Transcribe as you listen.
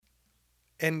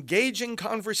Engaging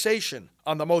conversation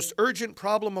on the most urgent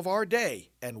problem of our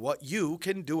day and what you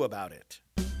can do about it.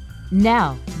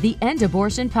 Now, the End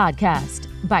Abortion Podcast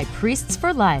by Priests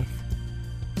for Life.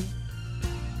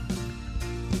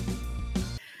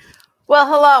 Well,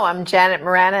 hello, I'm Janet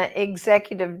Marana,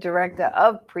 Executive Director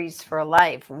of Priests for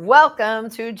Life.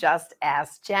 Welcome to Just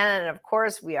Ask Janet. And of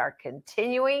course, we are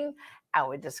continuing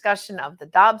our discussion of the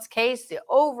Dobbs case, the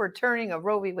overturning of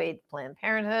Roe v. Wade, Planned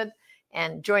Parenthood.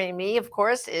 And joining me, of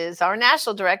course, is our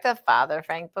National Director, Father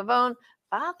Frank Pavone.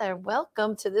 Father,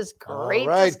 welcome to this great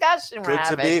discussion we're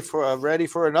having. Good to be ready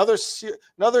for another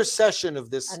session of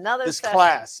this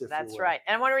class. That's right.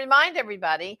 And I want to remind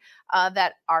everybody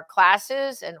that our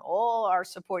classes and all our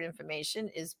support information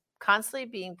is constantly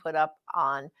being put up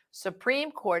on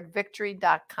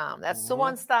SupremeCourtVictory.com. That's the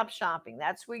one-stop shopping.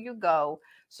 That's where you go,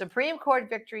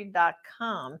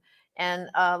 SupremeCourtVictory.com. And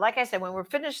like I said, when we're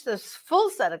finished this full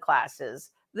set of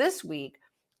classes this week,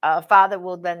 Father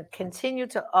will then continue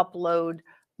to upload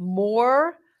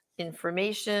more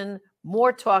information,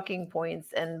 more talking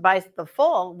points. And by the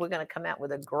fall, we're going to come out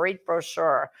with a great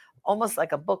brochure, almost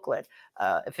like a booklet,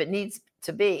 if it needs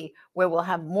to be, where we'll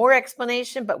have more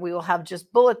explanation, but we will have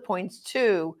just bullet points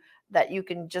too, that you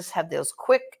can just have those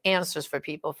quick answers for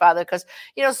people, Father, because,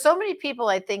 so many people,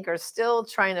 I think, are still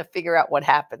trying to figure out what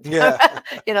happened. Yeah.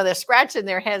 They're scratching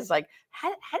their heads like, how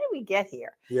did we get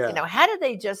here? Yeah. How did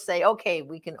they just say, okay,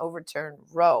 we can overturn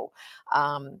Roe?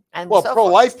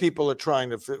 Pro-life people are trying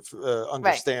to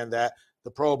understand that. The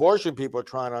pro-abortion people are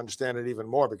trying to understand it even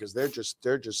more because they're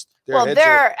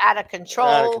out of control.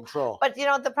 Out of control. But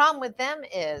the problem with them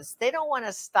is they don't want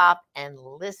to stop and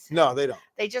listen. No, they don't.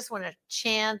 They just want to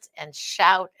chant and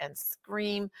shout and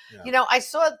scream. Yeah. I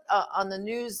saw on the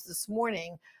news this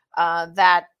morning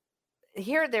that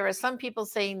there are some people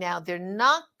saying now they're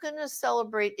not going to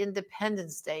celebrate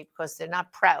Independence Day because they're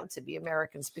not proud to be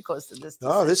Americans because of this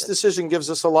decision. No, this decision gives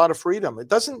us a lot of freedom. It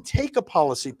doesn't take a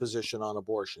policy position on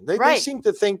abortion. They seem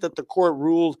to think that the court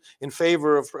ruled in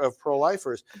favor of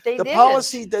pro-lifers.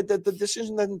 The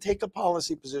decision doesn't take a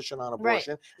policy position on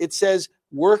abortion. Right. It says,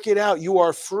 work it out. You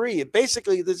are free.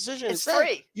 Basically, the decision is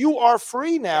free. You are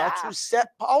free now to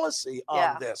set policy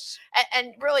on this.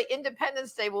 And really,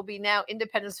 Independence Day will be now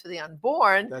Independence for the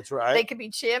Unborn. That's right. They could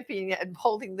be championing and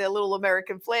holding their little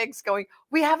American flags going,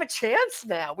 we have a chance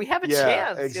now. We have a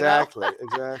chance. Exactly.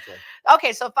 Exactly.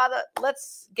 Okay, so Father,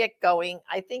 let's get going.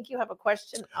 I think you have a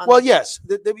question. Yes.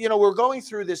 We're going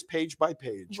through this page by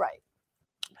page. Right.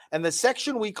 And the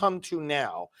section we come to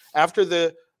now, after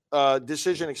the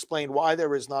decision explained why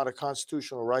there is not a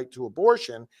constitutional right to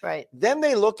abortion. Right. Then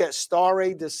they look at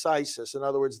stare decisis. In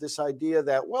other words, this idea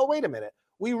that, well, wait a minute,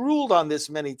 we ruled on this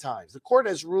many times. The court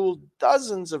has ruled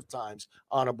dozens of times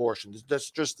on abortion. That's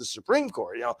just the Supreme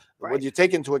Court. When you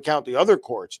take into account the other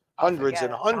courts, hundreds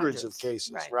and hundreds of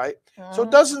cases, right? Mm-hmm. So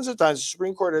dozens of times the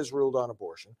Supreme Court has ruled on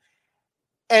abortion.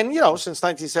 And, since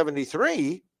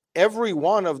 1973, every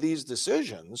one of these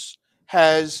decisions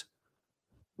has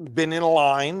been in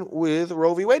line with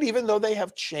Roe v. Wade, even though they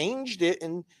have changed it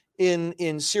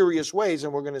in serious ways.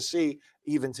 And we're going to see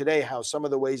even today how some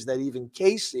of the ways that even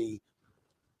Casey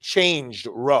changed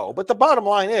Roe. But the bottom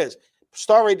line is,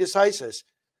 stare decisis,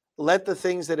 let the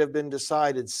things that have been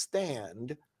decided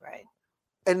stand. Right.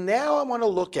 And now I want to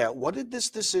look at, what did this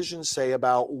decision say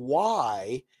about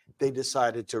why they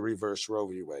decided to reverse Roe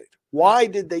v. Wade? Why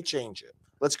did they change it?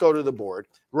 Let's go to the board.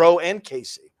 Roe and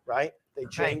Casey, right? They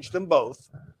changed them both.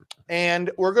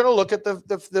 And we're going to look at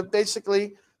the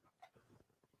basically,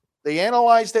 they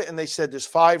analyzed it and they said there's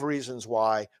 5 reasons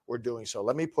why we're doing so.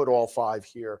 Let me put all 5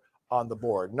 here on the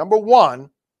board. Number 1,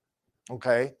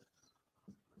 the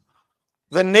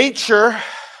nature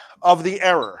of the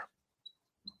error,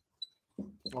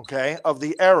 of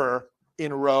the error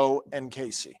in Roe and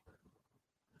Casey.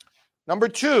 Number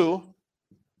 2,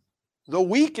 the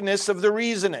weakness of the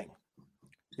reasoning.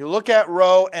 You look at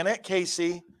Roe and at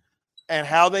Casey and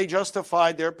how they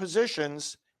justified their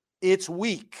positions, it's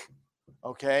weak,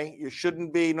 You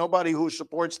shouldn't be, nobody who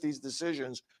supports these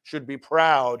decisions should be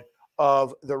proud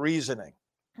of the reasoning.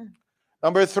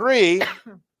 Number 3,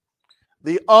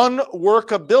 the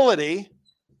unworkability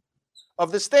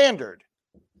of the standard.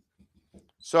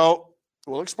 So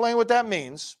we'll explain what that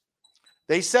means.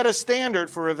 They set a standard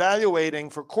for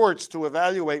courts to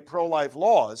evaluate pro-life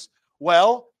laws.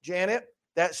 Well, Janet,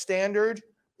 that standard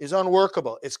is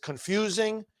unworkable. It's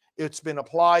confusing. It's been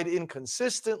applied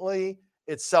inconsistently.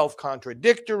 It's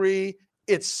self-contradictory.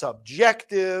 It's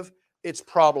subjective. It's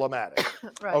problematic.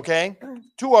 Right. Okay?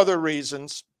 2 other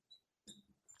reasons.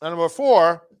 Number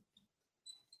 4,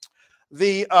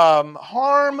 the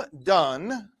harm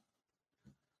done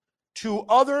to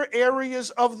other areas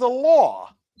of the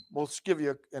law. We'll just give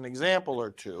you an example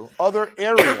or two. Other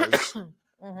areas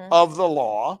of the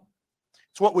law.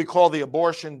 It's what we call the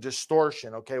abortion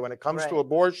distortion. Okay, when it comes to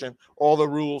abortion, all the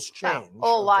rules change.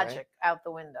 All logic out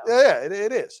the window. Yeah,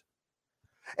 it is.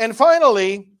 And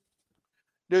finally,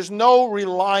 there's no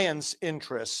reliance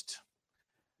interest,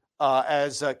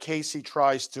 as Casey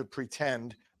tries to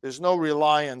pretend. There's no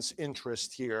reliance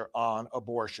interest here on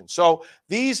abortion. So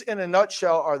these, in a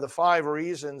nutshell, are the 5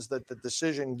 reasons that the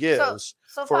decision gives.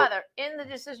 So Father, in the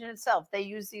decision itself, they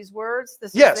use these words.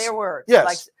 This Yes. is their words. Yes.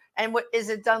 Like, and what is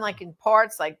it done like in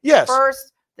parts? Like Yes.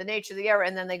 first the nature of the error,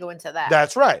 and then they go into that.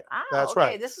 That's right. Ah, That's okay.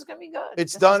 right. This is going to be good.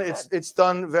 It's This done. is good. It's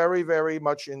done very, very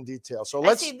much in detail. So And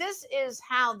let's. see. This is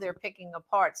how they're picking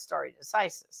apart stare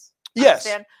decisis. Yes.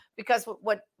 Understand? Because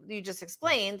what you just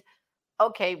explained.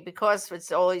 Okay, because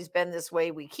it's always been this way,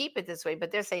 we keep it this way.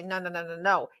 But they're saying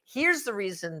no. Here's the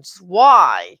reasons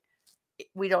why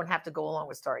we don't have to go along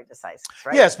with stare decisis,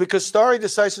 right? Yes, because stare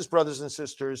decisis, brothers and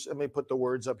sisters. Let me put the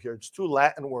words up here. It's 2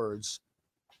 Latin words.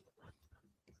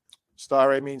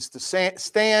 Stare means to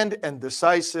stand, and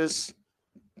decisis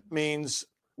means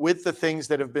with the things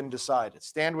that have been decided.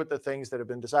 Stand with the things that have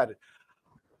been decided.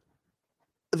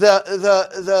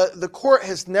 The court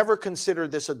has never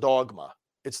considered this a dogma.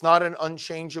 It's not an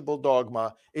unchangeable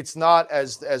dogma. It's not,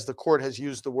 as the court has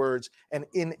used the words, an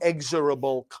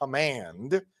inexorable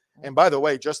command. And by the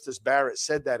way, Justice Barrett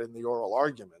said that in the oral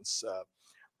arguments.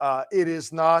 It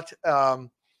is not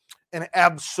an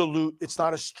absolute, it's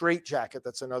not a straitjacket.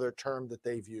 That's another term that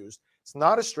they've used. It's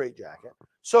not a straitjacket.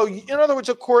 So, in other words,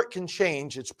 a court can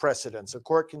change its precedents. A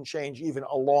court can change even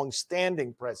a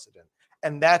long-standing precedent.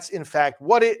 And that's, in fact,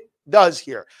 what it does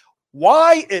here.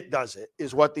 Why it does it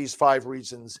is what these 5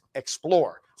 reasons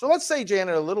explore. So let's say,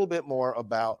 Janet, a little bit more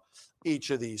about each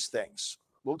of these things.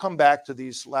 We'll come back to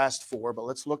these last 4, but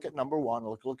let's look at number 1.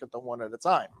 Look at them one at a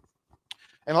time.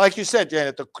 And like you said,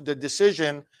 Janet, the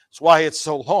decision, that's why it's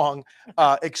so long,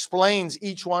 explains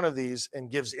each one of these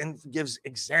and gives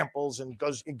examples and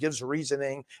gives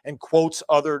reasoning and quotes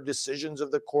other decisions of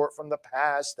the court from the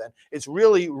past. And it's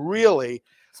really, really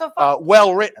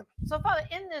well written. So, Father,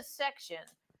 in this section,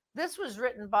 this was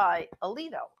written by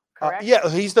Alito, correct? Yeah,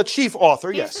 he's the chief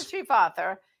author, yes. He's the chief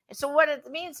author. And so what it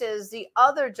means is the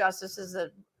other justices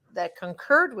that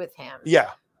concurred with him,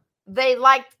 they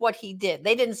liked what he did.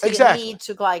 They didn't see a need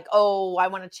to I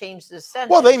want to change this sentence.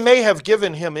 Well, they may have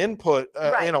given him input,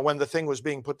 when the thing was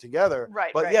being put together.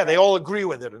 Right. But they all agree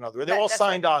with it. In other words, they all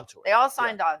signed on to it. They all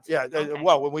signed on to it. Okay.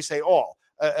 Well, when we say all,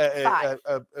 5.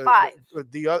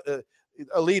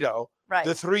 Alito, right.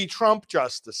 the 3 Trump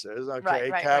justices,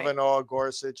 Kavanaugh,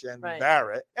 Gorsuch, and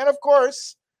Barrett, and of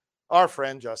course, our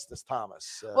friend Justice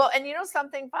Thomas. Well, and you know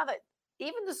something, Father?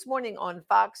 Even this morning on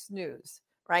Fox News,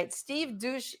 right? Steve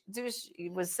Douche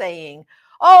was saying,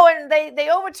 and they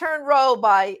overturned Roe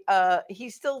by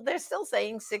they're still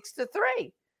saying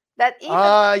 6-3. That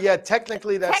even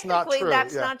technically that's not true.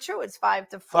 That's not true. It's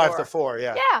 5-4. 5-4,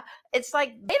 yeah. Yeah, it's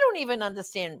like they don't even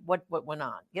understand what went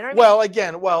on. You know what I mean? Well,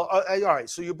 again, all right.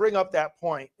 So you bring up that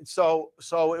point. So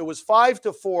it was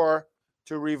 5-4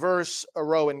 to reverse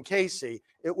Roe and Casey.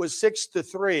 It was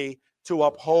 6-3 to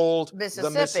uphold the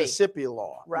Mississippi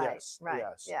law. Right. Yes, right.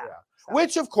 Yes. Yeah. So.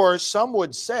 Which, of course, some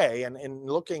would say, and in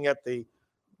looking at the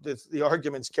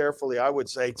arguments carefully, I would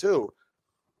say too,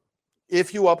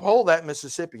 if you uphold that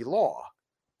Mississippi law,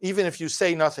 even if you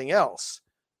say nothing else,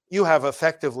 you have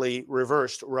effectively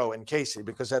reversed Roe and Casey,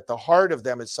 because at the heart of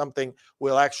them is something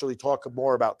we'll actually talk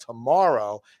more about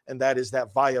tomorrow, and that is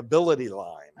that viability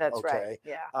line. That's right.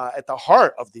 Yeah. At the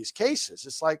heart of these cases,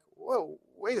 it's like, whoa,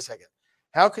 wait a second.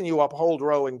 How can you uphold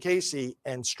Roe and Casey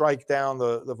and strike down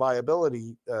the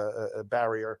viability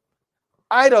barrier?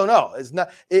 I don't know. It's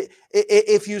not.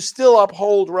 If you still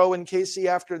uphold Roe and Casey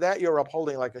after that, you're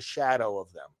upholding like a shadow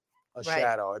of them.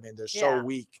 Shadow. I mean, they're so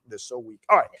weak. They're so weak.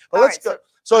 All right. Well, let's go.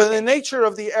 So the nature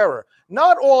of the error.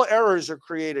 Not all errors are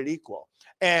created equal.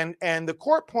 And the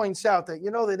court points out that,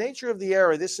 the nature of the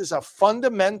error, this is a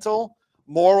fundamental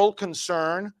moral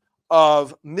concern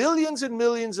of millions and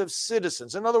millions of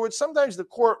citizens. In other words, sometimes the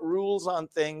court rules on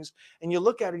things and you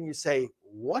look at it and you say,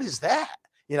 what is that?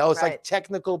 It's like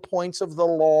technical points of the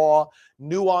law,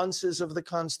 nuances of the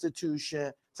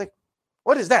Constitution. It's like,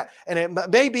 what is that? And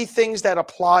it may be things that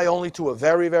apply only to a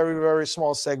very, very, very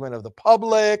small segment of the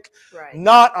public,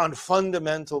 not on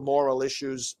fundamental moral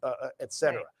issues,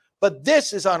 etc. Right. But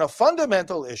this is on a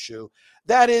fundamental issue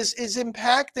that is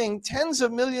impacting tens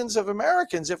of millions of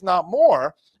Americans, if not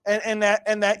more, and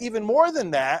that even more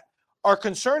than that are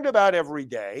concerned about every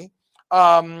day.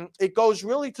 It goes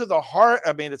really to the heart.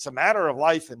 I mean, it's a matter of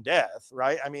life and death,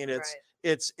 right? I mean,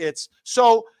 It's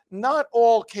so not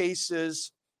all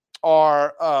cases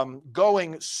are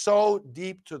going so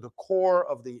deep to the core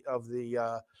of the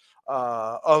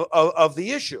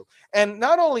issue. And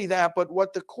not only that, but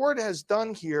what the court has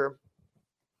done here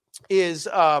is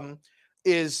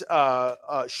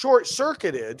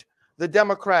short-circuited the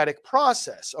democratic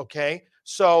process. Okay,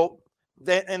 so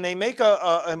they make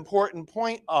a important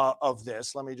point of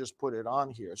this. Let me just put it on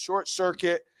here.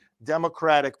 Short-circuit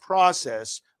democratic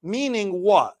process, meaning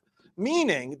what?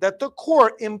 Meaning that the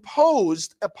court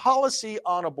imposed a policy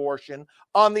on abortion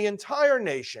on the entire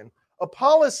nation, a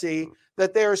policy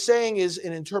that they are saying is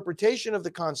an interpretation of the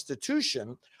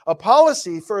Constitution, a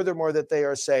policy, furthermore, that they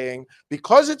are saying,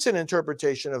 because it's an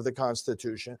interpretation of the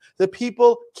Constitution, the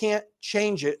people can't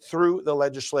change it through the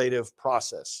legislative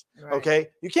process. Right. Okay?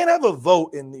 You can't have a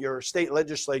vote in your state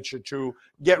legislature to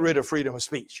get rid of freedom of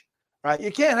speech. Right?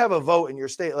 You can't have a vote in your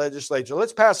state legislature.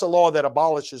 Let's pass a law that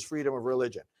abolishes freedom of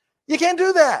religion. You can't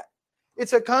do that.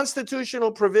 It's a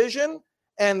constitutional provision,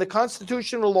 and the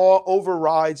constitutional law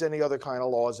overrides any other kind of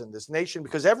laws in this nation,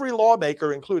 because every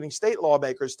lawmaker, including state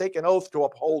lawmakers, take an oath to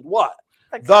uphold what?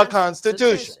 The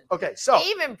Constitution. Okay, so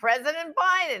even President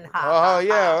Biden. Oh,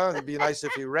 yeah, well, it'd be nice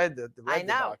if he read the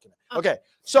document. Okay,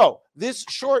 so this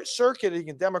short-circuiting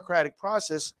and democratic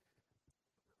process,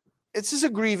 this is a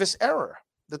grievous error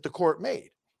that the court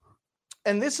made.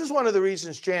 And this is one of the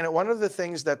reasons, Janet, one of the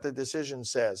things that the decision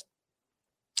says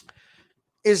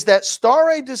is that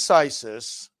stare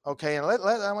decisis, okay, and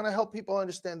I want to help people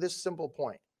understand this simple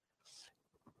point,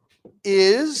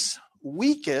 is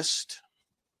weakest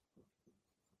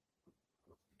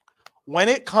when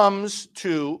it comes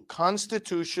to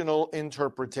constitutional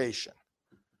interpretation.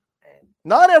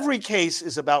 Not every case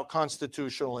is about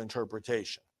constitutional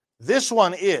interpretation. This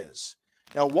one is.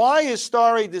 Now, why is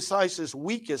stare decisis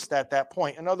weakest at that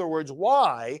point? In other words,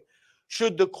 why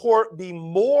should the court be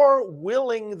more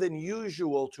willing than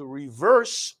usual to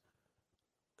reverse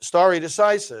stare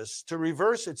decisis, to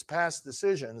reverse its past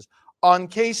decisions on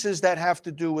cases that have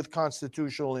to do with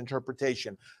constitutional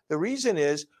interpretation? The reason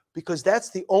is because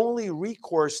that's the only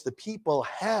recourse the people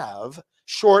have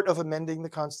short of amending the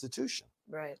Constitution.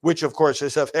 Right. Which, of course,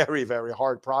 is a very, very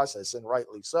hard process, and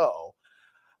rightly so.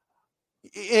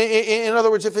 In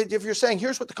other words, if you're saying,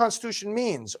 here's what the Constitution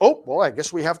means, oh, well, I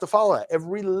guess we have to follow that.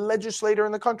 Every legislator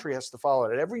in the country has to follow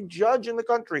it. Every judge in the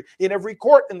country, in every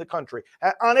court in the country,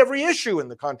 on every issue in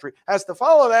the country has to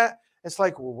follow that. It's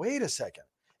like, well, wait a second.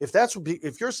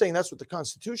 If you're saying that's what the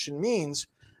Constitution means,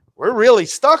 we're really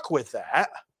stuck with that.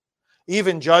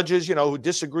 Even judges, who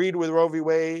disagreed with Roe v.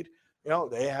 Wade,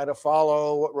 they had to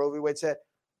follow what Roe v. Wade said.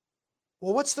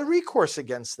 Well, what's the recourse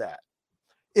against that?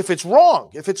 If it's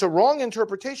wrong, if it's a wrong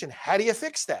interpretation, how do you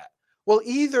fix that? Well,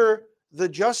 either the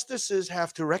justices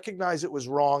have to recognize it was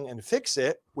wrong and fix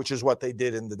it, which is what they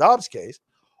did in the Dobbs case,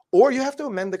 or you have to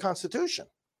amend the Constitution.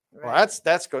 Right. Well,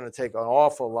 that's going to take an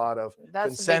awful lot of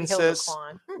consensus,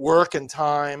 work and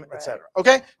time, right, etc.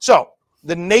 Okay, so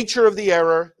the nature of the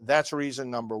error, that's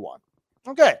reason number one.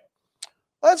 Okay,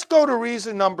 let's go to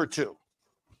reason number two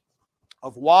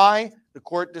of why the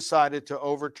court decided to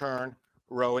overturn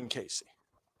Roe and Casey.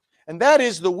 And that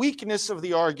is the weakness of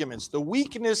the arguments, the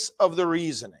weakness of the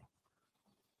reasoning.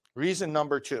 Reason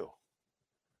number two.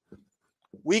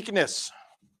 Weakness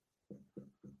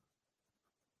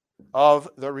of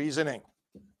the reasoning.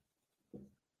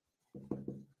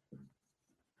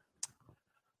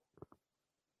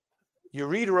 You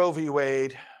read Roe v.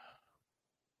 Wade,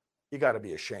 you got to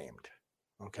be ashamed,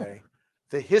 okay?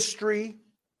 The history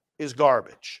is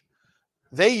garbage.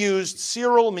 They used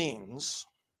Cyril Means,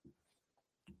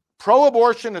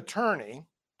 pro-abortion attorney.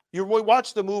 You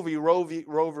watch the movie Roe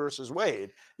versus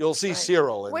Wade, you'll see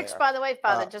Cyril in there. Which, by the way,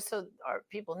 Father, just so our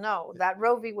people know, that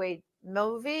Roe v. Wade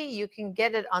movie, you can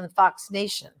get it on Fox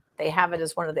Nation. They have it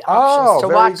as one of the options to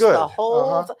watch the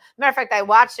whole. Matter of fact, I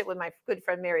watched it with my good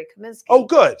friend Mary Kaminsky. Oh,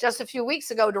 good. Just a few weeks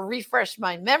ago to refresh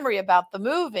my memory about the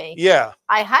movie. Yeah.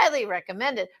 I highly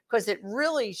recommend it because it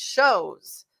really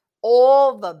shows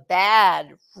all the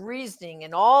bad reasoning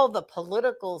and all the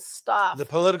political stuff. The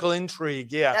political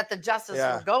intrigue, yeah. That the justices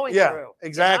were going through.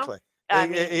 Exactly. I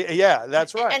mean, yeah,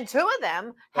 that's right. And two of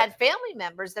them had family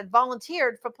members that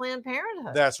volunteered for Planned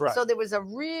Parenthood. That's right. So there was a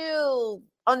real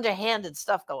underhanded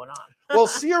stuff going on. Well,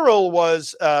 Cyril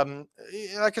was,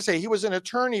 like I say, he was an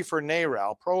attorney for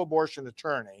NARAL, pro-abortion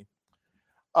attorney,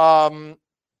 who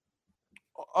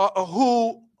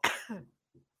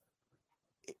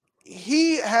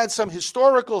he had some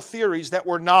historical theories that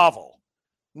were novel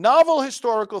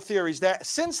historical theories that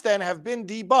since then have been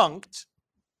debunked.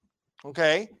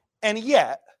 Okay. And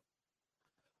yet,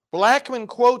 Blackmun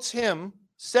quotes him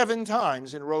 7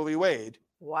 times in Roe v. Wade,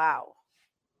 Wow.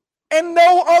 and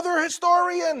no other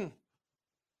historian.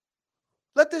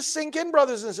 Let this sink in,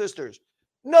 brothers and sisters.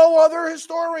 No other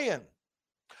historian.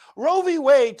 Roe v.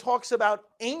 Wade talks about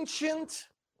ancient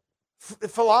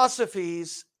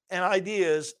philosophies and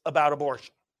ideas about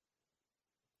abortion,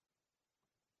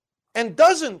 and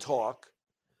doesn't talk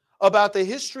about the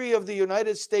history of the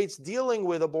United States dealing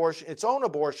with abortion, its own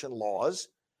abortion laws,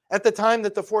 at the time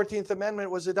that the 14th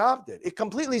Amendment was adopted. It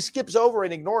completely skips over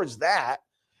and ignores that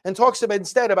and talks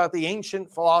instead about the ancient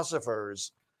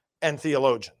philosophers and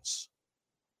theologians.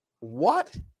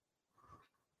 What?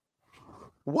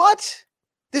 What?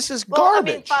 This is garbage.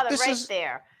 I mean, Father, this right is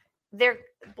there,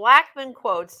 Blackman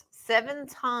quotes 7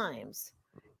 times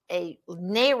a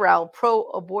NARAL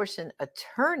pro-abortion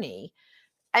attorney.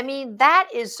 I mean, that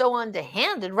is so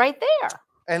underhanded right there.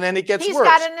 And then it gets He's worse.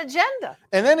 got an agenda.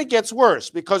 And then it gets worse,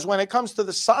 because when it comes to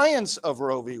the science of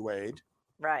Roe v. Wade,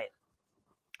 Right.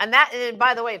 And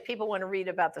by the way, if people want to read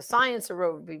about the science of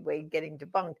Roe v. Wade getting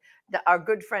debunked, our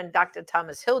good friend Dr.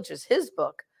 Thomas Hilgers, his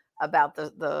book about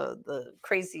the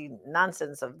crazy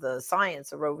nonsense of the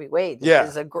science of Roe v. Wade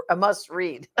is a must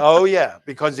read. Oh, yeah,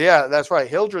 because, that's right.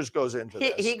 Hildress goes into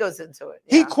this. He goes into it.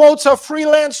 He Yeah. quotes a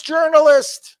freelance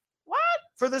journalist. What?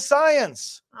 For the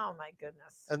science. Oh, my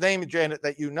goodness. A name, Janet,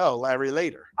 that you know, Larry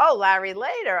Lader. Oh, Larry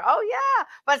Lader. Oh, yeah.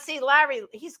 But see, Larry,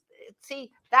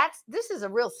 this is a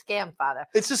real scam, Father.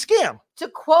 It's a scam. To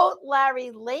quote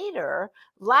Larry Lader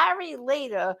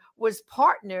was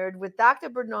partnered with Dr.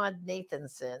 Bernard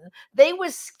Nathanson. They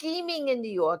were scheming in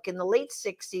New York in the late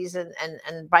 60s, and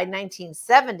by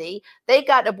 1970, they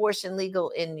got abortion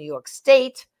legal in New York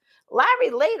State. Larry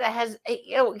Lader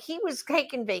he was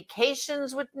taking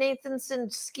vacations with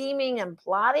Nathanson, scheming and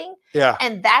plotting. Yeah.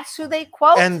 And that's who they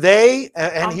quote. And he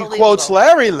quotes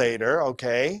Larry Lader,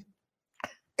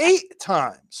 8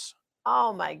 times.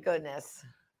 Oh, my goodness.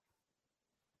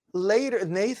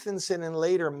 Nathanson and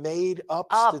Lader made up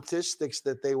statistics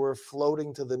that they were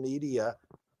floating to the media.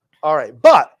 All right,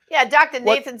 but yeah, Dr.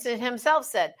 Nathanson himself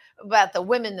said about the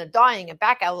women that are dying and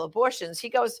back out of abortions. He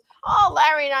goes, "Oh,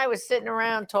 Larry and I was sitting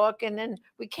around talking, and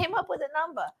we came up with a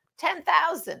number,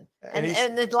 10,000." And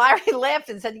then Larry laughed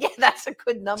and said, "Yeah, that's a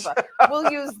good number.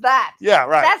 We'll use that." Yeah,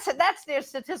 right. That's their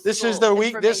statistical.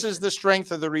 This is the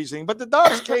strength of the reasoning. But the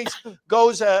Dobbs case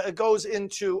goes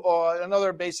into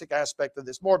another basic aspect of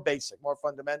this, more basic, more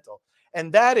fundamental,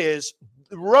 and that is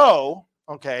Roe.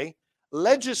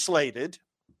 Legislated.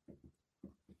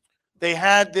 They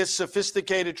had this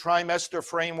sophisticated trimester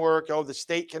framework. The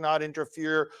state cannot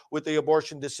interfere with the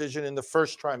abortion decision in the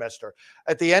first trimester.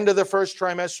 At the end of the first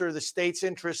trimester, the state's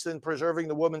interest in preserving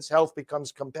the woman's health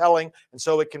becomes compelling, and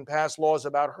so it can pass laws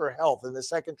about her health in the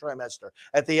second trimester.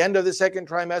 At the end of the second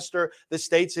trimester, the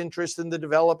state's interest in the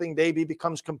developing baby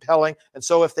becomes compelling, and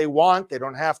so if they want, they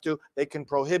don't have to, they can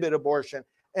prohibit abortion.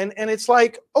 And it's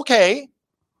like, okay,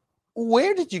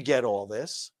 where did you get all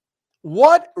this?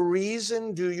 What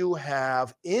reason do you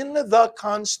have in the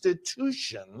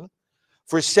Constitution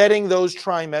for setting those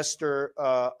trimester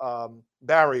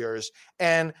barriers?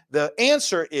 And the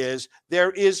answer is there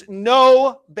is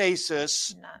no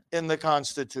basis in the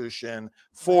Constitution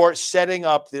for setting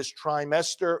up this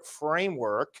trimester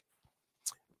framework.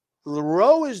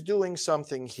 Roe is doing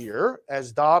something here,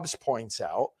 as Dobbs points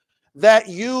out, that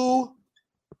you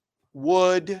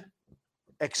would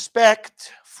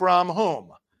expect from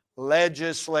whom?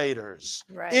 Legislators.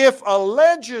 Right. If a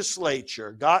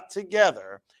legislature got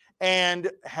together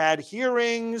and had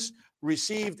hearings,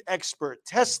 received expert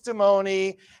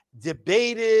testimony,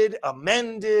 debated,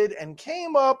 amended, and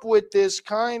came up with this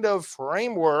kind of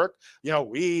framework,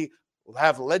 we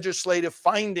have legislative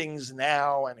findings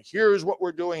now, and here's what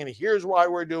we're doing, and here's why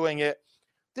we're doing it.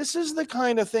 This is the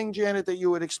kind of thing, Janet, that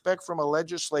you would expect from a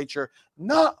legislature,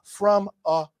 not from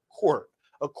a court.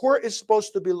 A court is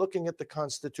supposed to be looking at the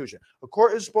Constitution. A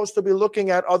court is supposed to be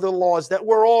looking at other laws that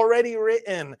were already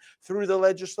written through the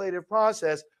legislative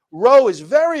process. Roe is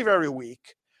very, very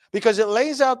weak because it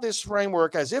lays out this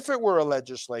framework as if it were a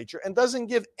legislature and doesn't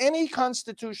give any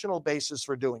constitutional basis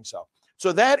for doing so.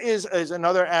 So that is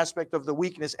another aspect of the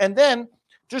weakness. And then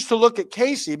just to look at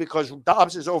Casey, because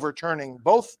Dobbs is overturning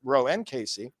both Roe and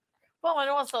Casey. Well, and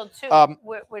also, too,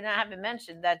 we haven't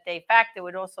mentioned that de facto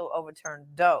would also overturn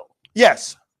Doe.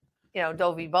 Yes.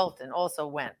 Doe v. Bolton also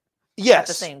went at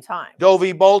the same time. Doe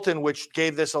v. Bolton, which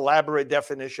gave this elaborate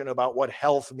definition about what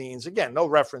health means. Again, no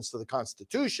reference to the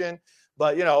Constitution,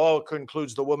 but, it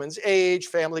includes the woman's age,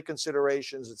 family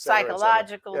considerations, et cetera,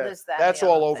 psychological, et cetera. this, that. That's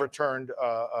all overturned,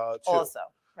 too. Also,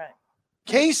 right.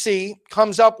 Casey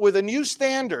comes up with a new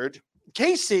standard.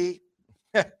 Casey,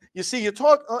 You see, you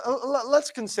talk,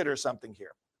 let's consider something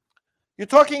here. You're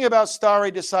talking about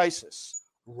stare decisis.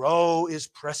 Roe is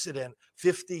precedent,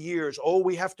 50 years. Oh,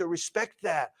 we have to respect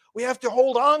that. We have to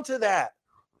hold on to that.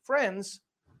 Friends,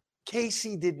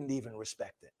 Casey didn't even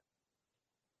respect it.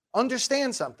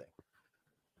 Understand something.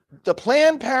 The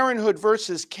Planned Parenthood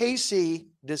versus Casey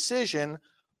decision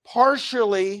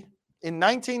partially in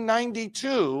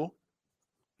 1992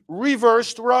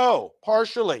 reversed Roe,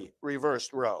 partially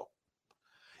reversed Roe.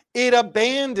 It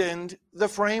abandoned the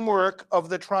framework of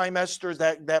the trimester,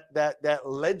 that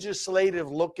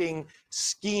legislative-looking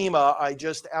schema I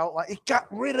just outlined. It got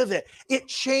rid of it. It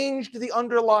changed the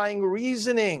underlying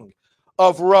reasoning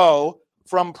of Roe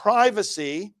from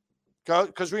privacy,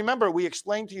 because remember, we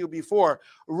explained to you before,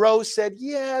 Roe said,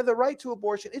 yeah, the right to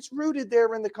abortion, it's rooted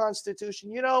there in the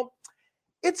Constitution. You know,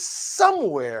 it's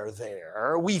somewhere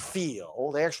there, we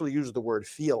feel. They actually use the word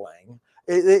feeling.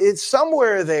 It's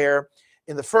somewhere there.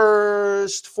 In the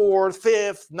First, Fourth,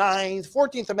 Fifth, Ninth,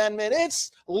 14th Amendment,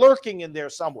 it's lurking in there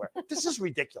somewhere. This is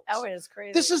ridiculous. Oh, it is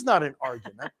crazy. This is not an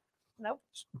argument. Nope.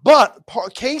 But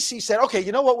Casey said, okay,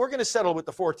 you know what? We're going to settle with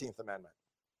the 14th Amendment.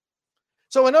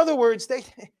 So in other words,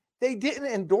 they didn't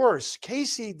endorse,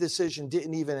 Casey decision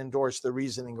didn't even endorse the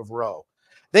reasoning of Roe.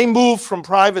 They moved from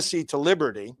privacy to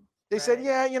liberty. They said,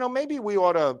 yeah, you know, maybe we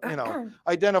ought to, you know,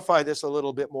 identify this a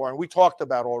little bit more. And we talked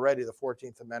about already the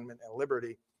 14th Amendment and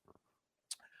liberty.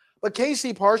 But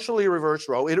Casey partially reversed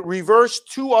Roe. It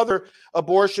reversed two other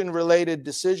abortion-related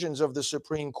decisions of the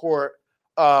Supreme Court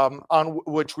on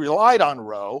which relied on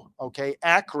Roe. Okay,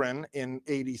 Akron in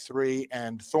 '83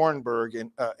 and Thornburg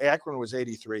in Akron was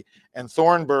 '83 and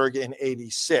Thornburg in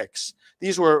 '86.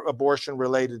 These were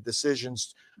abortion-related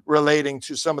decisions relating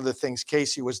to some of the things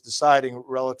Casey was deciding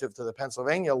relative to the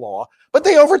Pennsylvania law, but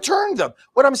they overturned them.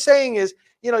 What I'm saying is,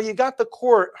 you know, you got the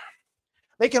court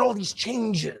making all these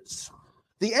changes.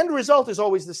 The end result is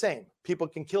always the same. People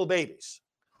can kill babies,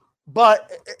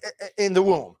 but in the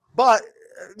womb. But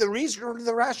the reason,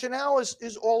 the rationale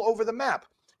is all over the map.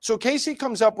 So Casey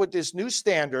comes up with this new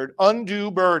standard,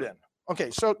 undue burden. Okay,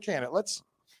 so Janet, let's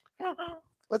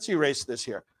erase this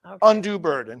here. Okay. Undue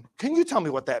burden. Can you tell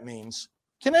me what that means?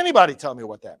 Can anybody tell me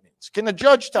what that means? Can a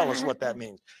judge tell us what that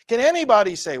means? Can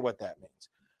anybody say what that means?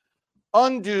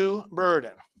 Undue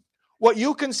burden. What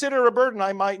you consider a burden,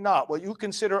 I might not. What you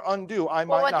consider undue, I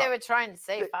might not. Well, what they were trying to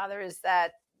say, Father, is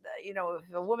that, you know,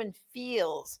 if a woman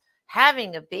feels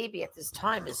having a baby at this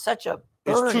time is such a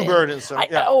burden. It's too burdensome.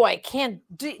 I can't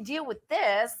deal with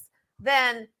this,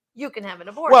 then you can have an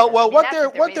abortion. Well, I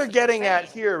mean, what they're getting at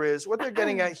here is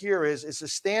it's a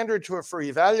standard for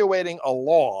evaluating a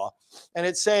law, and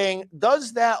it's saying,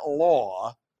 does that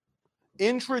law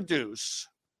introduce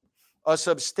a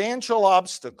substantial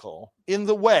obstacle in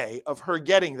the way of her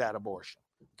getting that abortion?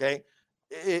 Okay,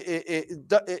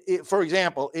 for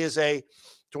example, is a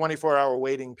 24-hour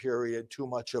waiting period too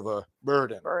much of a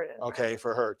burden? Okay,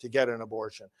 for her to get an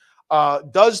abortion.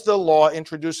 Does the law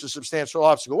introduce a substantial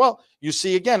obstacle? Well, you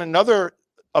see again another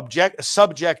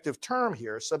subjective term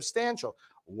here, substantial.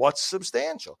 What's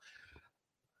substantial?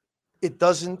 It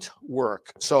doesn't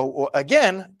work. So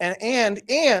again,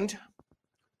 and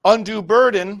undue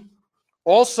burden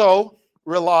also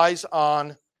relies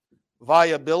on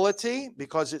viability,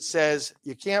 because it says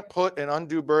you can't put an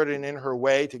undue burden in her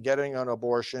way to getting an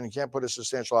abortion. You can't put a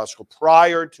substantial obstacle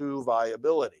prior to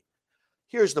viability.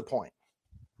 Here's the point.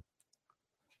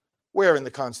 Where in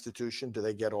the Constitution do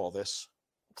they get all this?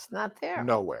 It's not there.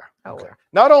 Nowhere. Nowhere. Okay.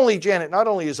 Not only, Janet, not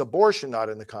only is abortion not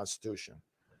in the Constitution,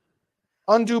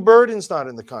 undue burden's not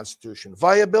in the Constitution.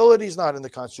 Viability is not in the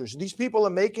Constitution. These people are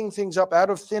making things up out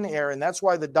of thin air, and that's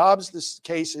why the Dobbs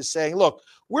case is saying, look,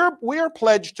 we're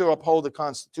pledged to uphold the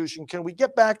Constitution. Can we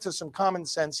get back to some common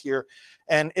sense here?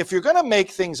 And if you're going to make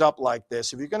things up like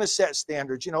this, if you're going to set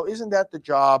standards, you know, isn't that the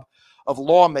job of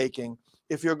lawmaking?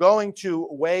 If you're going to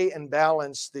weigh and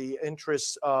balance the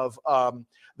interests of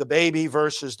the baby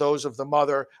versus those of the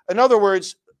mother. In other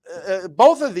words,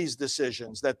 both of these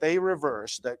decisions that they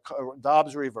reversed, that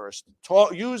Dobbs reversed,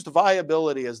 used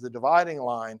viability as the dividing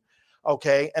line,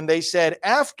 okay? And they said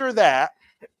after that,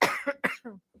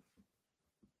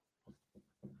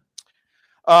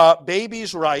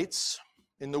 babies' rights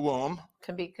in the womb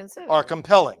can be considered, are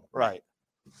compelling, right?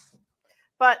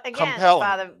 But again, compelling.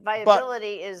 Father,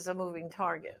 viability is a moving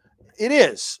target. It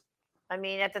is. I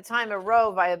mean, at the time of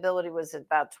Roe, viability was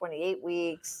about 28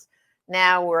 weeks.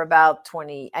 Now we're about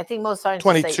 20. I think most scientists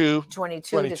 22, say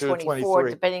 22 to 24, 23.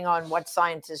 depending on what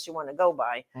scientists you want to go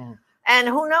by. Mm. And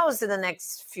who knows in the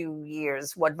next few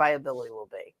years what viability will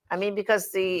be. I mean,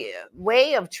 because the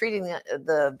way of treating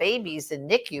the babies in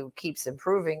NICU keeps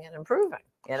improving and improving,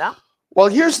 you know? Well,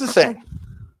 here's the thing.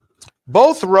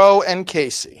 Both Roe and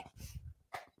Casey,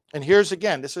 and here's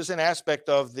again, this is an aspect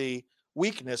of the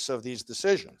weakness of these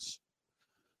decisions.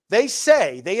 They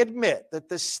admit that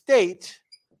the state,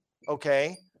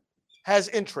 okay, has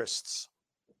interests.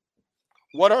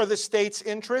 What are the state's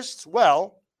interests?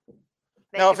 Well,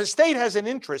 now if a state has an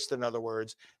interest, in other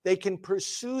words, they can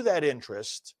pursue that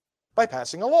interest by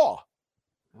passing a law,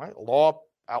 right? A law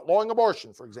outlawing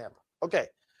abortion, for example. Okay.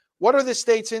 What are the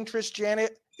state's interests,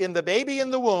 Janet? In the baby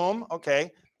in the womb, okay.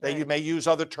 Right. You may use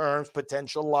other terms,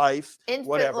 potential life,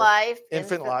 whatever.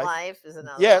 Infant life is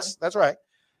another Yes, one. that's right.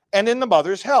 And in the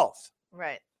mother's health.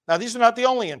 Right. Now, these are not the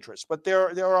only interests, but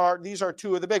these are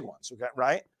two of the big ones, okay,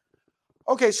 right?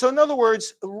 Okay, so in other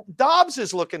words, Dobbs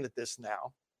is looking at this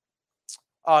now,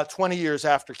 20 years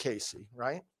after Casey,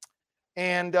 right?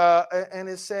 And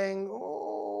is saying,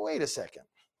 oh, wait a second.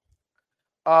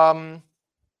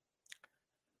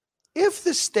 If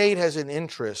the state has an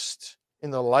interest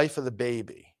in the life of the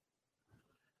baby,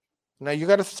 now you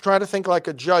got to try to think like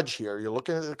a judge here. You're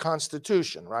looking at the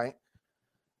Constitution, right?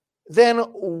 Then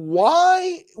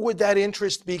why would that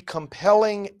interest be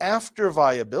compelling after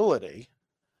viability,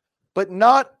 but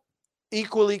not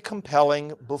equally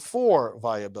compelling before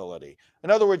viability?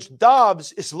 In other words,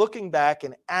 Dobbs is looking back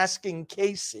and asking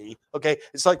Casey, okay,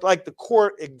 it's like the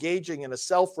court engaging in a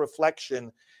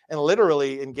self-reflection and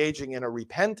literally engaging in a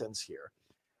repentance here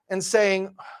and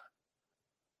saying,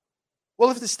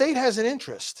 well, if the state has an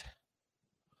interest,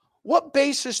 what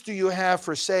basis do you have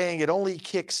for saying it only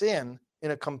kicks in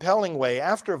a compelling way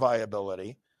after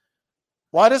viability?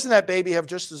 Why doesn't that baby have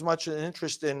just as much an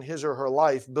interest in his or her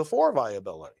life before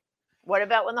viability? What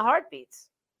about when the heart beats?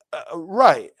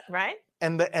 Right. Right.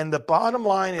 And the bottom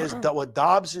line is that what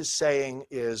Dobbs is saying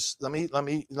is, let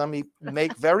me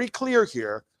make very clear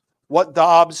here what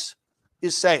Dobbs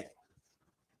is saying.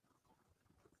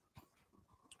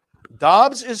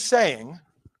 Dobbs is saying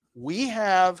we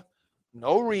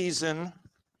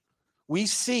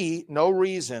see no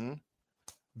reason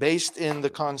based in the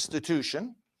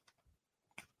Constitution.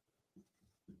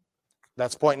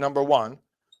 That's point number one.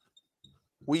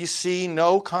 We see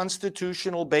no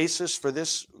constitutional basis for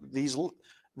these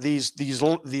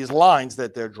lines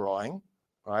that they're drawing,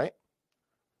 right?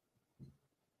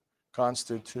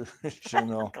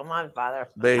 Constitutional Come on, Father.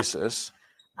 basis.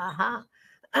 Uh-huh.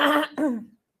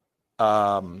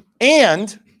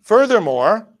 And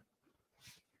furthermore,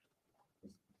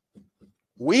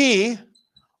 we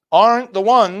aren't the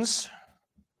ones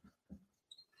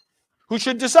who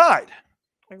should decide.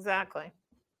 Exactly.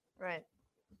 Right.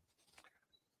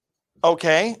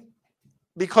 Okay.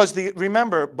 Because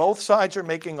remember, both sides are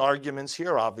making arguments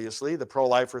here, obviously. The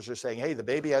pro-lifers are saying, hey, the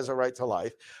baby has a right to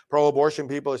life. Pro-abortion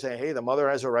people are saying, hey, the mother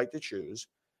has a right to choose.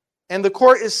 And the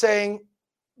court is saying,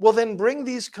 well, then bring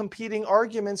these competing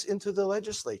arguments into the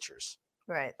legislatures.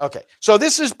 Right. Okay. So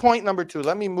this is point number two.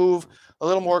 Let me move a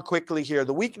little more quickly here.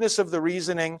 The weakness of the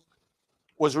reasoning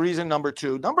was reason number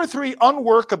two. Number three,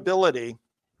 unworkability.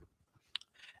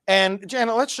 And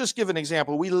Janet, let's just give an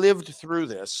example. We lived through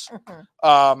this.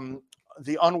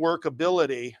 The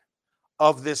unworkability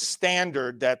of this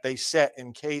standard that they set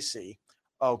in Casey.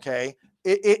 Okay.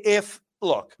 If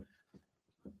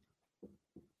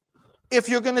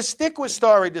you're going to stick with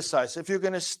stare decisis, if you're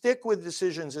going to stick with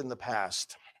decisions in the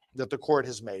past that the court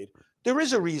has made, there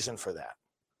is a reason for that.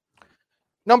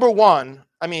 Number one,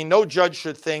 I mean, no judge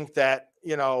should think that,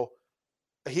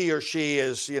 he or she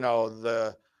is,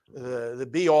 the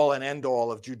be all and end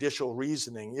all of judicial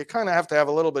reasoning. You kind of have to have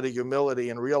a little bit of humility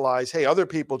and realize, hey, other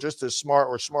people just as smart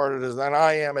or smarter than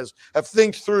I am have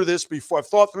thought through this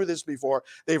before.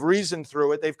 They've reasoned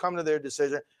through it. They've come to their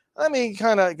decision. Let me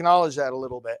kind of acknowledge that a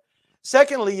little bit.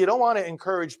 Secondly, you don't want to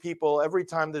encourage people every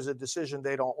time there's a decision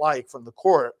they don't like from the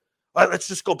court. Let's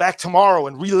just go back tomorrow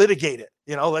and relitigate it.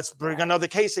 Let's bring another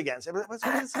case again.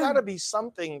 It's got to be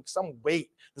something, some weight.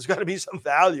 There's got to be some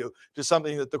value to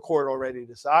something that the court already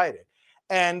decided.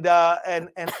 And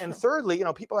thirdly,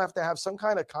 people have to have some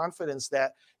kind of confidence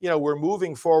that, we're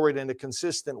moving forward in a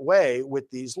consistent way with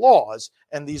these laws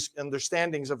and these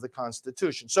understandings of the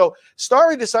Constitution. So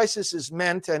stare decisis is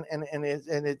meant, and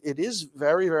it is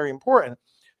very, very important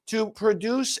to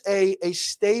produce a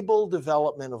stable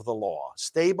development of the law.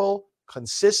 Stable,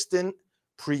 consistent,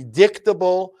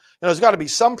 predictable. There's got to be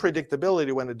some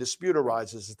predictability when a dispute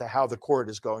arises as to how the court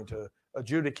is going to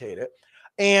adjudicate it.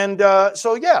 And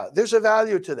there's a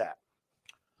value to that.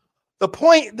 The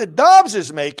point that Dobbs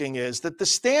is making is that the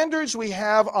standards we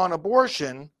have on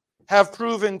abortion have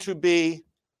proven to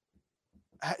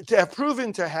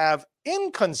have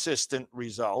inconsistent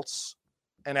results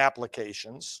and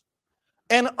applications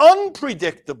and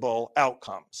unpredictable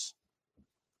outcomes,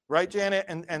 right, Janet?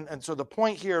 And so the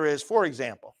point here is, for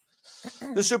example,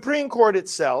 the Supreme Court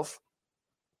itself,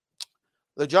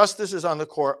 the justices on the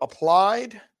court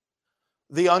applied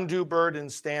the undue burden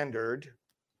standard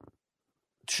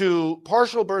to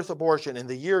partial birth abortion in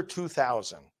the year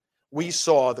 2000. We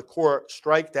saw the court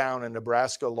strike down a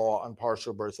Nebraska law on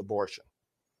partial birth abortion.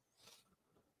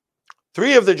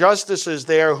 3 of the justices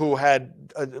there who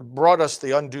had brought us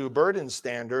the undue burden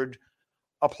standard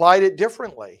applied it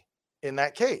differently in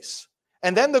that case.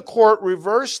 And then the court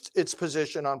reversed its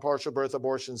position on partial birth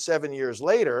abortion 7 years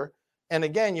later. And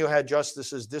again, you had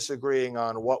justices disagreeing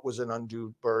on what was an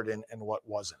undue burden and what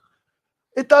wasn't.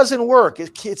 It doesn't work.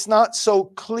 It's not so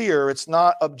clear. It's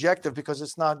not objective because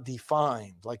it's not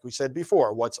defined. Like we said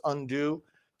before, what's undue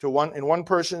in one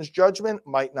person's judgment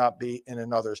might not be in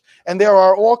another's. And there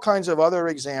are all kinds of other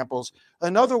examples.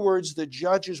 In other words, the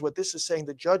judges, what this is saying,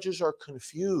 the judges are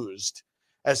confused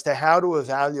as to how to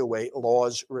evaluate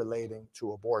laws relating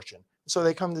to abortion. So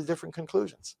they come to different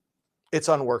conclusions. It's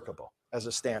unworkable as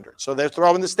a standard. So they're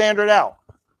throwing the standard out.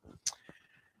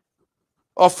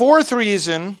 A 4th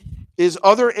reason is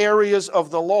other areas of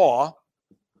the law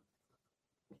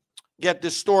get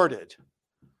distorted.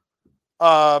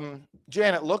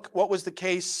 Janet, look, what was the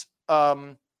case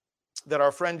that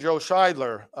our friend Joe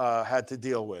Scheidler had to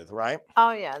deal with, right?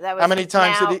 Oh, yeah. That was how many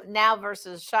times Now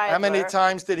versus Scheidler. How many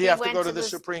times did he have to go to the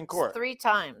Supreme Court? 3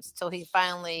 times till he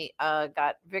finally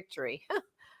got victory.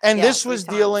 And this was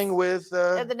dealing with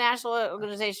the National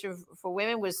Organization for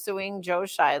Women was suing Joe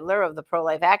Scheidler of the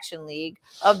Pro-Life Action League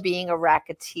of being a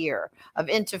racketeer, of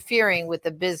interfering with the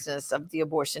business of the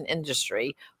abortion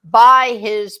industry by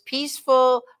his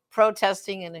peaceful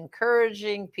protesting and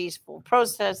encouraging peaceful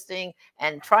protesting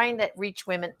and trying to reach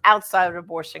women outside of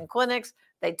abortion clinics.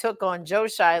 They took on Joe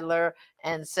Scheidler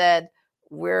and said,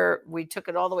 we took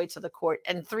it all the way to the court,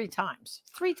 and 3 times.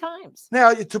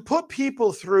 Now, to put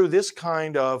people through this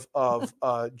kind of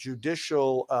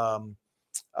judicial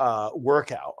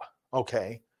workout,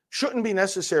 okay, shouldn't be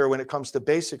necessary when it comes to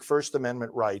basic First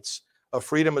Amendment rights of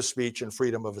freedom of speech and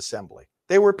freedom of assembly.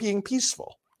 They were being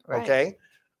peaceful, okay? Right.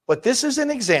 But this is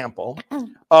an example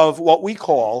of what we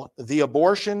call the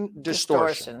abortion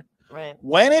distortion. Right.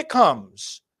 When it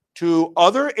comes to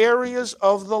other areas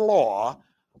of the law,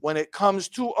 when it comes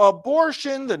to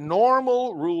abortion, the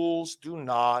normal rules do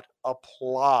not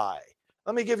apply.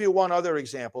 Let me give you one other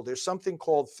example. There's something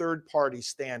called third-party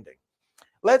standing.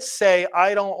 Let's say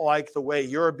I don't like the way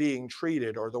you're being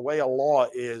treated or the way a law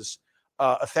is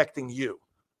affecting you.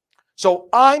 So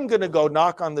I'm going to go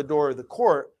knock on the door of the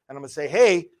court and I'm going to say,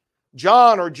 hey,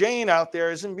 John or Jane out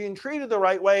there isn't being treated the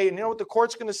right way. And you know what the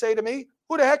court's going to say to me?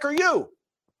 Who the heck are you?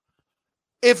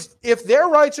 If their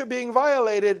rights are being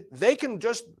violated, they can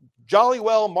just jolly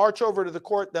well march over to the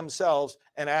court themselves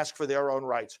and ask for their own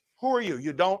rights. Who are you?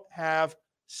 You don't have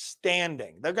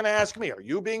standing. They're going to ask me, are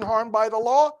you being harmed by the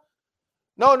law?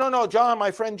 No, John,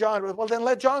 my friend John. Well, then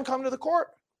let John come to the court.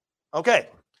 Okay,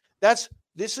 this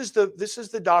is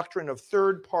the doctrine of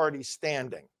third-party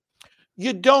standing.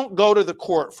 You don't go to the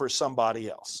court for somebody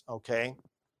else, okay?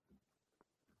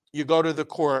 You go to the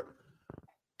court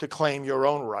to claim your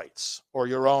own rights or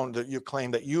that you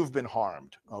claim that you've been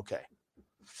harmed. Okay.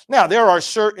 Now, there are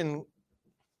certain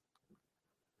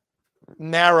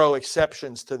narrow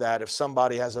exceptions to that. If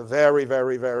somebody has a very,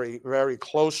 very, very, very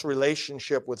close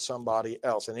relationship with somebody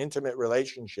else, an intimate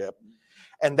relationship,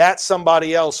 and that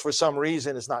somebody else for some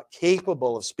reason is not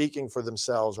capable of speaking for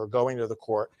themselves or going to the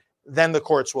court, then the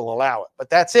courts will allow it. But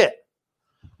that's it.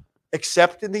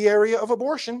 Except in the area of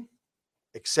abortion.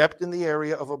 Except in the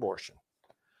area of abortion.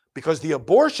 Because the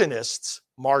abortionists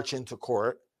march into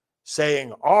court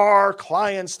saying, our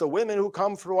clients, the women who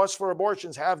come through us for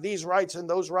abortions, have these rights and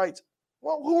those rights.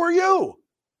 Well, who are you?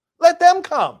 Let them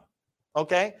come.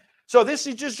 Okay? So this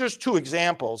is just 2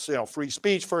 examples, free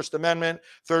speech, First Amendment,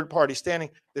 third-party standing.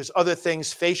 There's other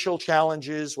things, facial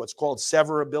challenges, what's called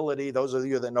severability. Those of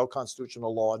you that know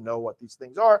constitutional law know what these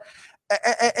things are.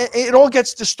 It all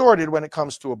gets distorted when it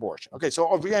comes to abortion. Okay,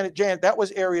 so Janet, that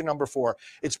was area number 4.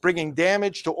 It's bringing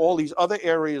damage to all these other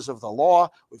areas of the law.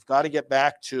 We've got to get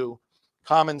back to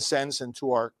common sense and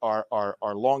to our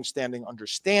long-standing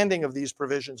understanding of these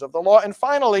provisions of the law. And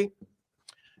finally,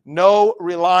 no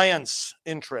reliance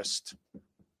interest.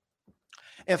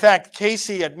 In fact,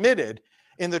 Casey admitted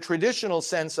in the traditional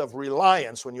sense of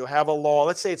reliance, when you have a law,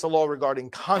 let's say it's a law regarding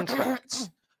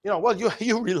contracts,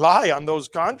 you rely on those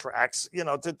contracts,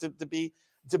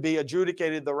 to be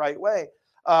adjudicated the right way.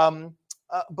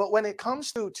 But when it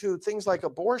comes to things like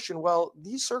abortion, well,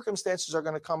 these circumstances are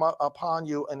going to come upon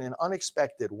you in an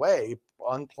unexpected way.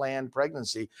 Unplanned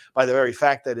pregnancy, by the very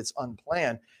fact that it's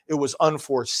unplanned, it was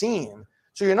unforeseen.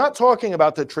 So you're not talking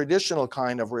about the traditional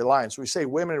kind of reliance. We say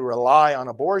women rely on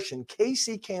abortion.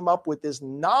 Casey came up with this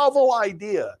novel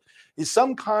idea. Is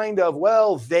some kind of,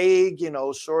 vague,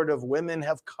 sort of women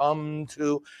have come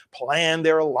to plan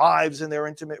their lives and their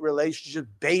intimate relationship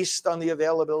based on the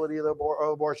availability of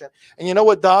abortion. And you know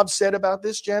what Dobbs said about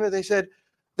this, Janet?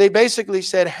 They basically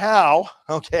said, how,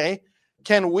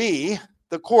 can we,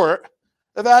 the court,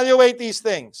 evaluate these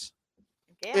things?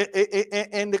 Yeah.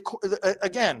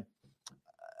 Again,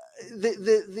 let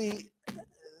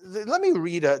me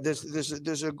read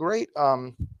there's a great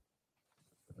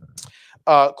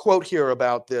quote here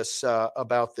about this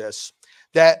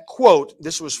that quote,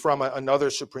 this was from another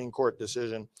Supreme Court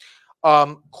decision.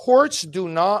 Courts do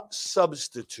not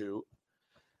substitute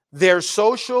their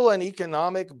social and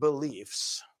economic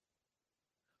beliefs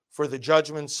for the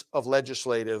judgments of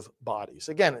legislative bodies.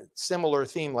 Again, similar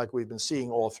theme like we've been seeing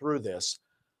all through this.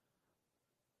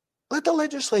 Let the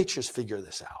legislatures figure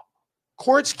this out.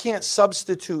 Courts can't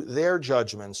substitute their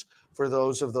judgments for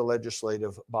those of the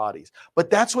legislative bodies. But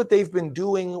that's what they've been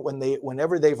doing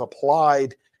whenever they've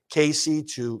applied Casey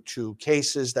to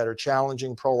cases that are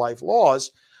challenging pro-life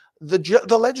laws.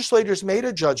 The legislators made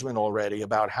a judgment already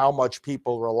about how much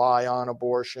people rely on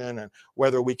abortion and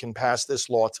whether we can pass this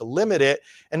law to limit it.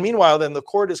 And meanwhile, then the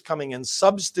court is coming in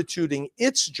substituting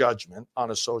its judgment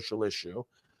on a social issue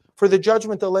for the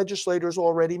judgment the legislators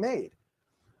already made.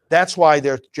 That's why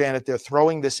they're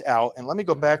throwing this out. And let me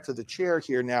go back to the chair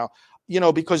here now,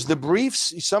 because the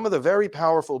briefs, some of the very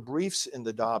powerful briefs in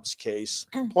the Dobbs case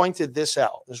pointed this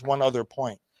out. There's one other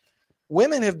point.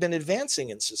 Women have been advancing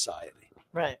in society.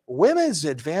 Right. Women's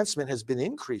advancement has been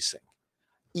increasing,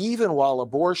 even while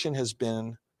abortion has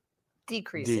been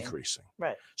decreasing.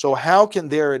 Right. So how can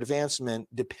their advancement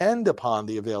depend upon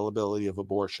the availability of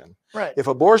abortion? Right. If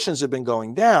abortions have been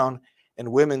going down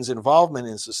and women's involvement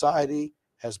in society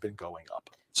has been going up.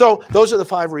 So those are the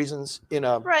 5 reasons in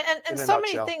a right. And in a so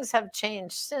nutshell. many things have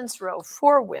changed since Roe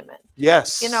for women.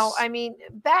 Yes.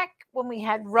 Back when we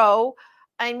had Roe,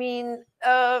 I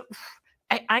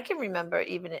can remember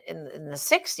even in the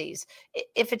 60s,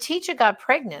 if a teacher got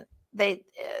pregnant, they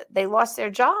lost their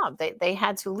job. They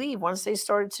had to leave once they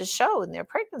started to show in their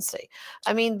pregnancy.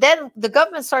 Then the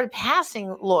government started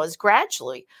passing laws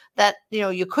gradually that,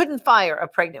 you couldn't fire a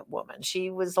pregnant woman. She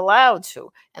was allowed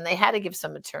to, and they had to give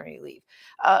some maternity leave.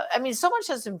 So much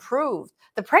has improved.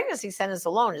 The pregnancy centers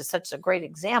alone is such a great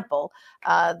example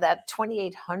that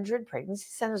 2,800 pregnancy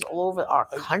centers all over our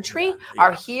country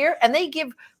are here, and they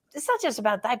give. It's not just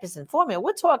about diapers and formula.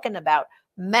 We're talking about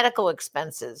medical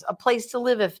expenses, a place to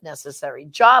live if necessary,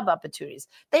 job opportunities.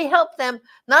 They help them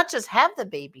not just have the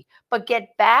baby, but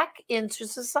get back into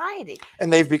society.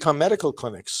 And they've become medical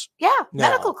clinics. Yeah,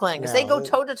 medical clinics. They go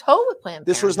toe to toe with Planned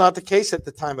Parenthood. This was not the case at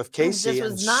the time of Casey. This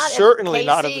was not certainly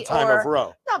not at the time of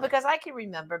Roe. No, because I can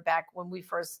remember back when we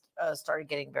first started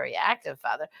getting very active,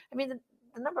 Father.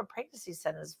 The number of pregnancy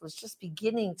centers was just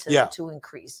beginning to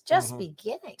increase,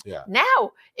 beginning. Yeah.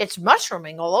 Now it's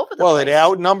mushrooming all over the place. Well, it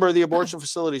outnumber the abortion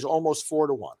facilities almost 4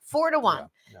 to 1. 4 to 1.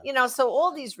 Yeah. So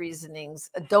all these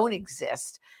reasonings don't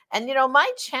exist. And,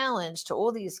 my challenge to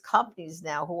all these companies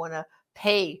now who want to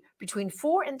pay between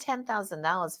 $4,000 and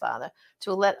 $10,000, Father,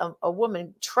 to let a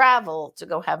woman travel to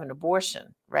go have an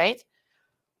abortion, right?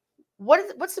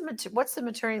 What's the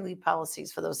maternity leave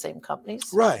policies for those same companies?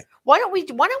 Right. Why don't we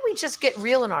just get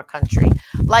real in our country?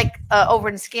 Like over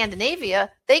in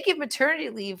Scandinavia, they give maternity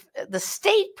leave. The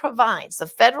state provides, the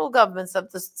federal governments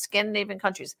of the Scandinavian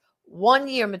countries, 1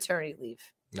 year maternity leave.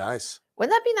 Nice.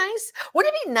 Wouldn't that be nice?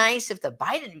 Wouldn't it be nice if the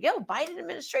Biden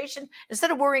administration,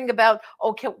 instead of worrying about,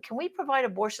 can we provide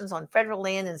abortions on federal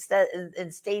land instead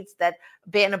in states that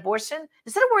ban abortion?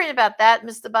 Instead of worrying about that,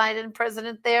 Mr. Biden,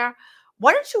 president there,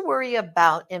 why don't you worry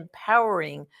about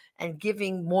empowering and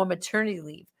giving more maternity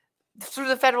leave through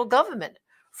the federal government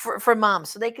for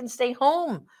moms so they can stay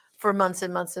home for months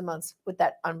and months and months with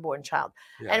that unborn child?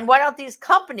 Yeah. And why don't these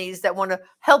companies that want to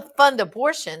help fund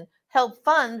abortion help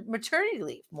fund maternity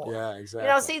leave more? Yeah,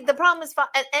 exactly. The problem is,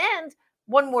 and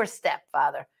one more step,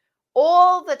 Father,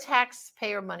 all the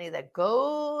taxpayer money that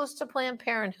goes to Planned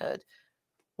Parenthood,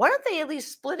 why don't they at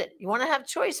least split it? You want to have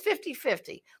choice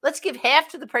 50-50. Let's give half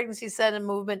to the pregnancy center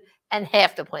movement and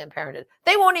half to Planned Parenthood.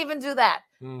 They won't even do that.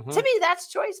 Mm-hmm. To me, that's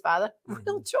choice, Father.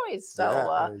 Real choice.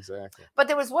 So, exactly. But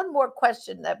there was one more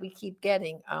question that we keep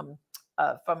getting from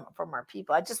our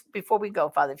people. Before we go,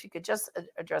 Father, if you could just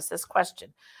address this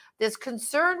question. There's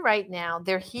concern right now.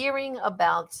 They're hearing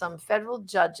about some federal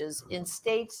judges in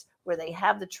states where they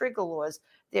have the trigger laws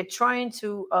they're trying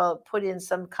to put in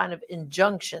some kind of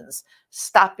injunctions,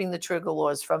 stopping the trigger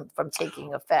laws from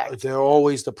taking effect. They're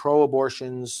always the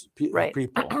pro-abortions Right.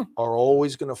 people are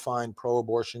always going to find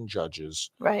pro-abortion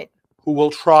judges Right. who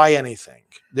will try anything.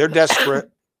 They're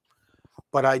desperate,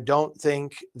 but I don't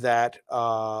think that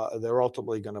they're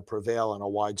ultimately going to prevail on a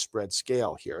widespread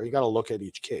scale here. You got to look at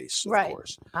each case, of Right.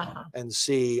 course, Uh-huh. and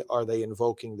see, are they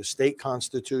invoking the state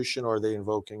constitution or are they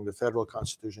invoking the federal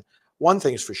constitution? One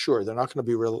thing's for sure, they're not going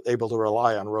to be able to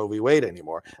rely on Roe v. Wade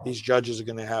anymore. These judges are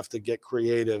going to have to get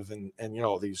creative and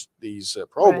these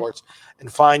pro-aborts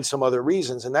and find some other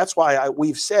reasons. And that's why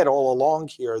we've said all along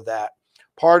here that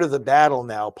part of the battle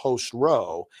now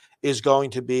post-Roe is going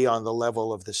to be on the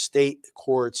level of the state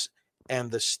courts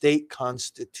and the state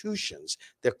constitutions.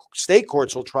 The state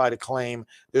courts will try to claim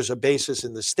there's a basis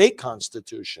in the state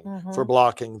constitution for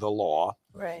blocking the law.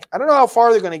 Right. I don't know how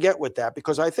far they're going to get with that,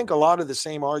 because I think a lot of the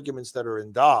same arguments that are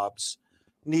in Dobbs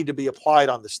need to be applied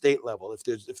on the state level.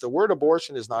 If the word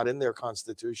abortion is not in their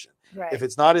constitution, Right. if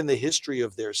it's not in the history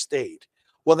of their state,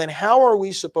 well, then how are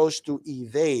we supposed to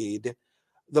evade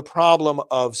the problem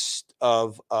of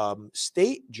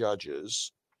state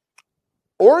judges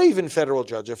or even federal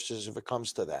judges, if it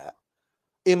comes to that,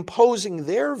 imposing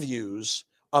their views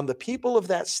on the people of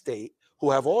that state who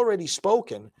have already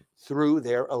spoken through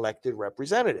their elected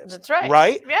representatives? That's right.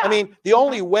 Right? Yeah. I mean, the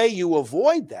only way you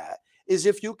avoid that is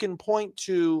if you can point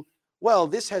to, well,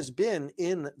 this has been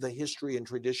in the history and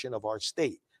tradition of our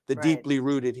state, the Right. deeply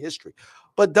rooted history.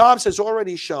 But Dobbs has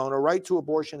already shown a right to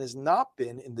abortion has not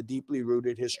been in the deeply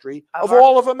rooted history of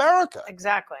all of America.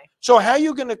 Exactly. So how are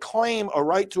you going to claim a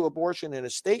right to abortion in a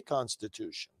state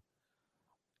constitution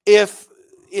if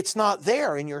it's not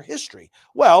there in your history?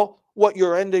 Well, what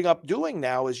you're ending up doing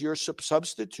now is you're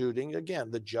substituting,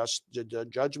 again, the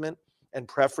judgment and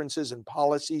preferences and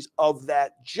policies of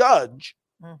that judge.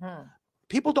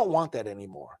 People don't want that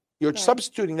anymore. You're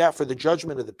substituting that for the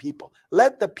judgment of the people.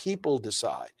 Let the people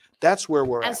decide. That's where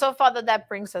we're And at. so, Father, that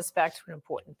brings us back to an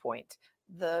important point.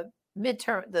 The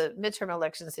midterm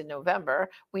elections in November,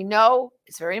 we know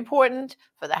it's very important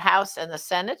for the House and the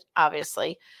Senate,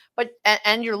 obviously, but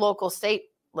and your local state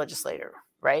legislator,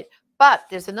 right? But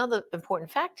there's another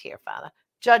important fact here, Father.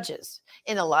 Judges.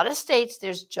 In a lot of states,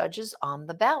 there's judges on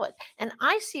the ballot. And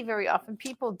I see very often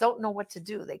people don't know what to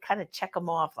do. They kind of check them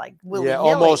off like willy-nilly.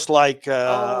 Almost like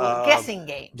guessing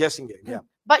game. Guessing game, yeah.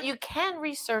 But you can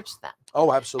research them.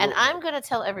 Oh, absolutely. And I'm going to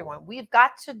tell everyone, we've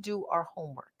got to do our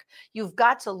homework. You've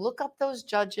got to look up those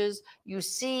judges. You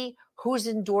see who's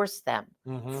endorsed them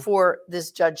for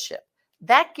this judgeship.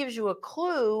 That gives you a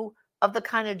clue of the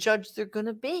kind of judge they're going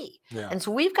to be. Yeah. And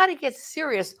so we've got to get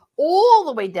serious all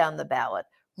the way down the ballot,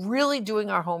 really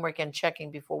doing our homework and checking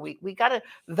before we got to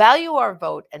value our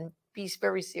vote and be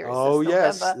very serious. Oh, this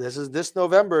yes. November. This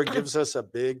November gives us a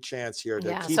big chance here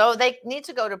to keep. So they need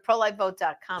to go to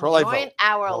prolifevote.com, Pro-Life join Vote.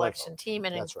 our Pro-Life election Vote. team.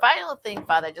 And That's a right. final thing,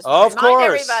 Father, I just want Of to remind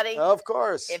course. everybody, Of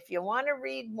course. if you want to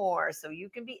read more so you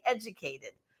can be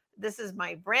educated, this is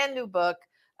my brand new book,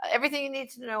 Everything You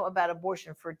Need to Know About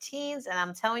Abortion for Teens. And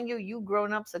I'm telling you, you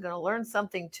grown-ups are going to learn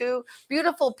something too.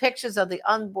 Beautiful pictures of the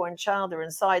unborn child are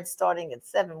inside starting at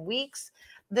 7 weeks.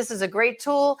 This is a great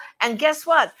tool. And guess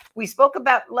what? We spoke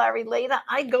about Larry Lader.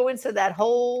 I go into that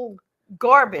whole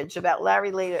garbage about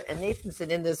Larry Lader and Nathanson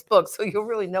in this book, so you'll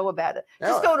really know about it.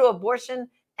 Just go to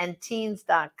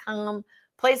abortionandteens.com.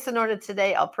 Place an order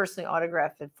today. I'll personally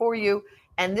autograph it for you.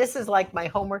 And this is like my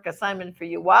homework assignment for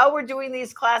you. While we're doing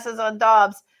these classes on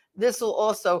Dobbs, this will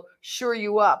also shore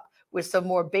you up with some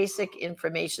more basic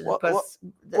information because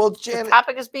the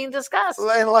topic is being discussed.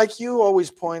 And like you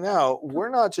always point out, we're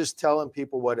not just telling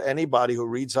people what anybody who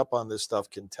reads up on this stuff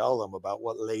can tell them about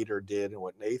what Lader did and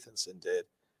what Nathanson did.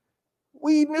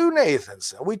 We knew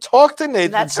Nathanson. We talked to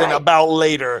Nathanson about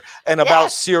Lader and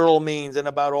about Cyril Means and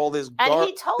about all this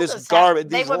he told us garbage,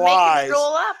 they these were lies. making it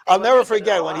all up. I'll never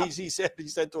forget when he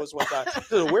said to us one time,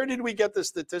 "Where did we get the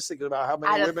statistics about how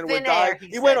many women were dying?"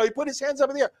 He put his hands up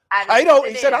in the air. I don't.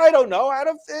 He said, "I don't know. Out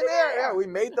of thin air." Yeah, we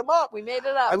made them up. We made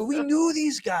it up. I mean, we knew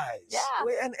these guys. Yeah.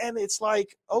 And it's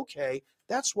like, okay,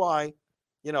 that's why,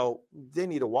 they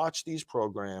need to watch these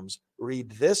programs,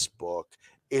 read this book.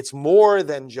 It's more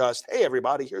than just, hey,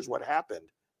 everybody, here's what happened.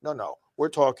 No, we're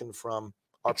talking from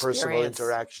our personal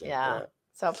interaction. Yeah.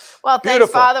 So, well, thanks,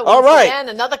 Beautiful. Father. All right. Again,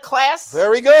 another class.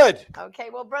 Very good. Okay.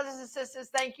 Well, brothers and sisters,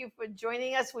 thank you for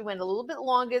joining us. We went a little bit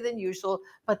longer than usual,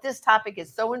 but this topic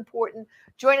is so important.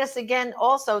 Join us again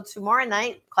also tomorrow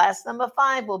night. Class number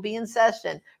 5 will be in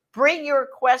session. Bring your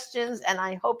questions, and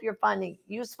I hope you're finding it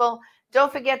useful.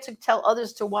 Don't forget to tell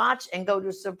others to watch and go to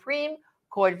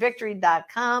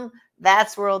SupremeCourtVictory.com.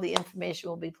 That's where all the information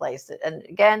will be placed. And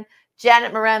again,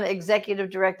 Janet Moran, Executive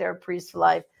Director of Priests for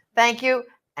Life. Thank you,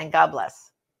 and God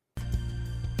bless.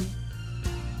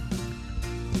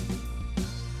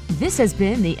 This has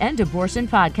been the End Abortion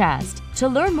Podcast. To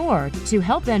learn more, to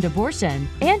help end abortion,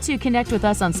 and to connect with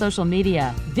us on social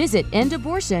media, visit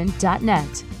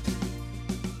endabortion.net.